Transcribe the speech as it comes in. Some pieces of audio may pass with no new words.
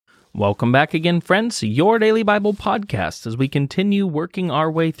Welcome back again, friends, to Your Daily Bible Podcast. As we continue working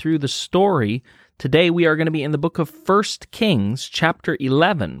our way through the story, today we are going to be in the book of 1 Kings, chapter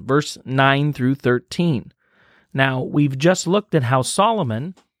 11, verse 9 through 13. Now, we've just looked at how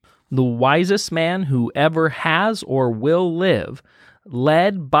Solomon, the wisest man who ever has or will live,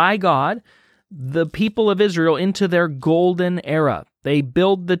 led by God the people of Israel into their golden era. They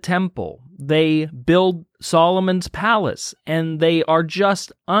build the temple, they build Solomon's palace, and they are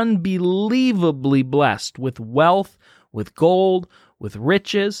just unbelievably blessed with wealth, with gold, with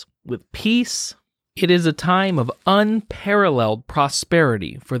riches, with peace. It is a time of unparalleled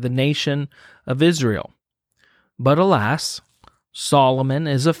prosperity for the nation of Israel. But alas, Solomon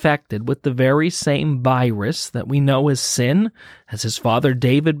is affected with the very same virus that we know as sin, as his father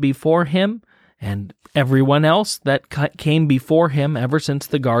David before him, and everyone else that came before him ever since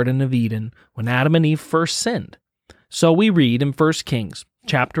the Garden of Eden, when Adam and Eve first sinned. So we read in 1 Kings,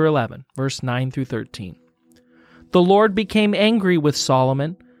 chapter 11, verse 9 through 13. The Lord became angry with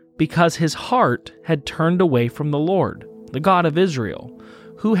Solomon because his heart had turned away from the Lord, the God of Israel,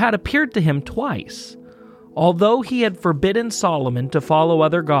 who had appeared to him twice. Although he had forbidden Solomon to follow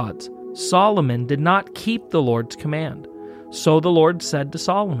other gods, Solomon did not keep the Lord's command. So the Lord said to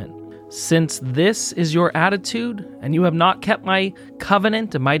Solomon, "Since this is your attitude, and you have not kept my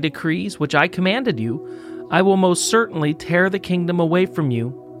covenant and my decrees, which I commanded you, I will most certainly tear the kingdom away from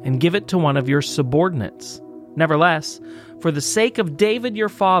you and give it to one of your subordinates. Nevertheless, for the sake of David your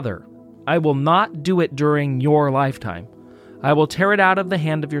father, I will not do it during your lifetime. I will tear it out of the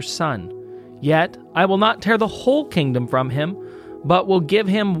hand of your son. Yet I will not tear the whole kingdom from him, but will give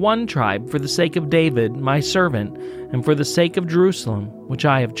him one tribe for the sake of David, my servant, and for the sake of Jerusalem, which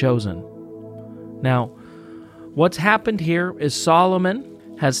I have chosen." Now, what's happened here is Solomon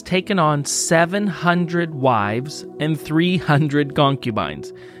has taken on 700 wives and 300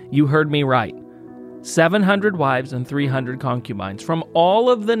 concubines. You heard me right. 700 wives and 300 concubines from all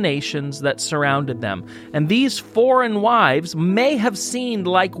of the nations that surrounded them. And these foreign wives may have seemed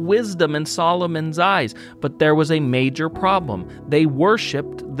like wisdom in Solomon's eyes, but there was a major problem. They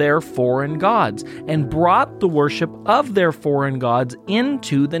worshipped their foreign gods and brought the worship of their foreign gods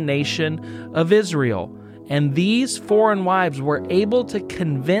into the nation of Israel. And these foreign wives were able to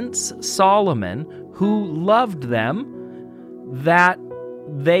convince Solomon, who loved them, that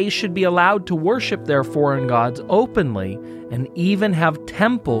they should be allowed to worship their foreign gods openly and even have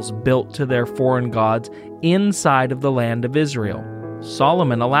temples built to their foreign gods inside of the land of Israel.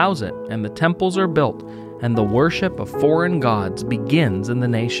 Solomon allows it, and the temples are built, and the worship of foreign gods begins in the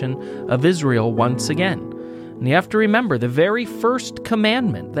nation of Israel once again. And you have to remember, the very first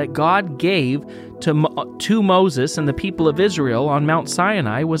commandment that God gave to Moses and the people of Israel on Mount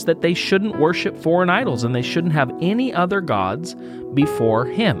Sinai was that they shouldn't worship foreign idols and they shouldn't have any other gods before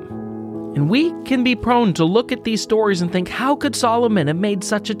him. And we can be prone to look at these stories and think, how could Solomon have made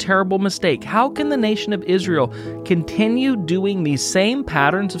such a terrible mistake? How can the nation of Israel continue doing these same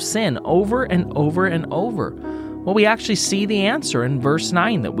patterns of sin over and over and over? Well, we actually see the answer in verse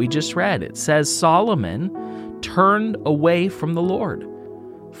 9 that we just read. It says Solomon turned away from the Lord.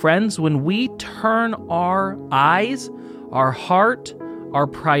 Friends, when we turn our eyes, our heart, our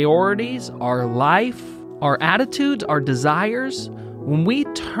priorities, our life, our attitudes, our desires, when we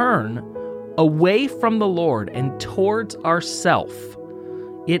turn away from the Lord and towards ourself,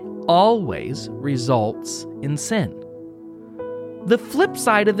 it always results in sin. The flip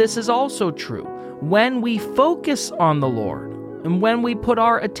side of this is also true. When we focus on the Lord, and when we put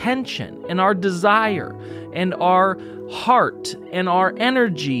our attention and our desire and our heart and our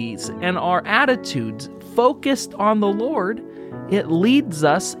energies and our attitudes focused on the Lord, it leads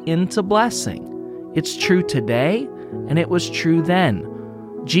us into blessing. It's true today, and it was true then.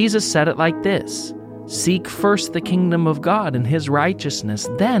 Jesus said it like this: "Seek first the kingdom of God and his righteousness,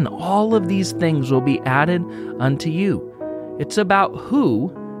 then all of these things will be added unto you." It's about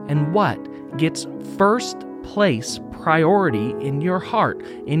who and what gets first place priority in your heart,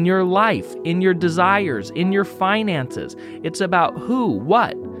 in your life, in your desires, in your finances. It's about who,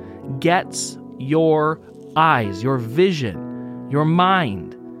 what gets your eyes, your vision, your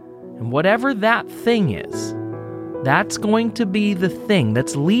mind. And whatever that thing is, that's going to be the thing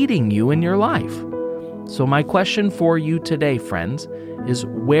that's leading you in your life. So my question for you today, friends, is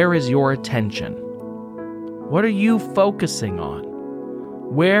where is your attention? What are you focusing on?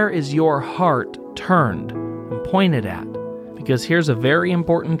 Where is your heart turned and pointed at? Because here's a very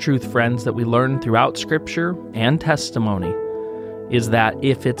important truth, friends, that we learn throughout Scripture and testimony, is that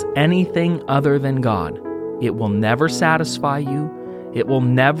if it's anything other than God, it will never satisfy you. It will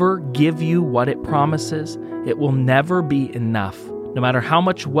never give you what it promises. It will never be enough No matter how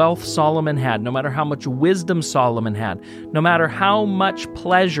much wealth Solomon had, no matter how much wisdom Solomon had, no matter how much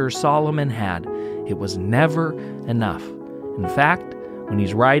pleasure Solomon had, it was never enough. In fact, when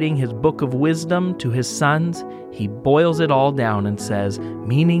he's writing his book of wisdom to his sons, he boils it all down and says,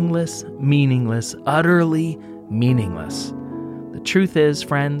 meaningless, meaningless, utterly meaningless. The truth is,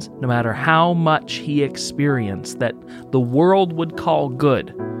 friends, no matter how much he experienced that the world would call good,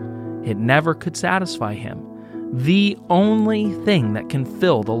 it never could satisfy him. The only thing that can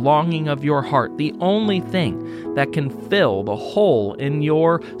fill the longing of your heart, the only thing that can fill the hole in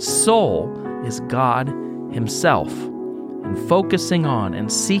your soul is God Himself. And focusing on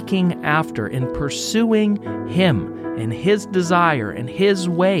and seeking after and pursuing Him and His desire and His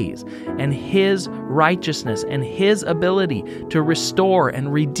ways and His righteousness and His ability to restore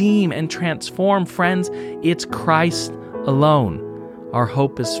and redeem and transform, friends, it's Christ alone. Our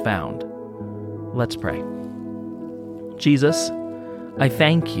hope is found. Let's pray. Jesus, I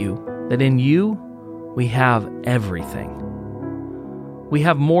thank you that in you we have everything. We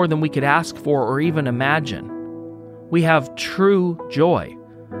have more than we could ask for or even imagine. We have true joy,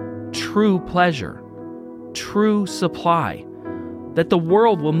 true pleasure, true supply that the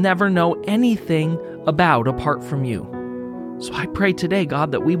world will never know anything about apart from you. So I pray today,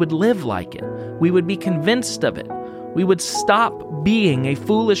 God, that we would live like it. We would be convinced of it. We would stop being a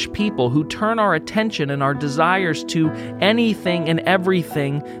foolish people who turn our attention and our desires to anything and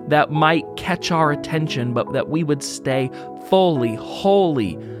everything that might catch our attention, but that we would stay fully,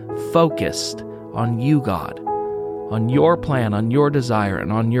 wholly focused on you, God, on your plan, on your desire,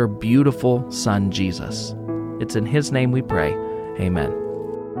 and on your beautiful Son, Jesus. It's in His name we pray. Amen.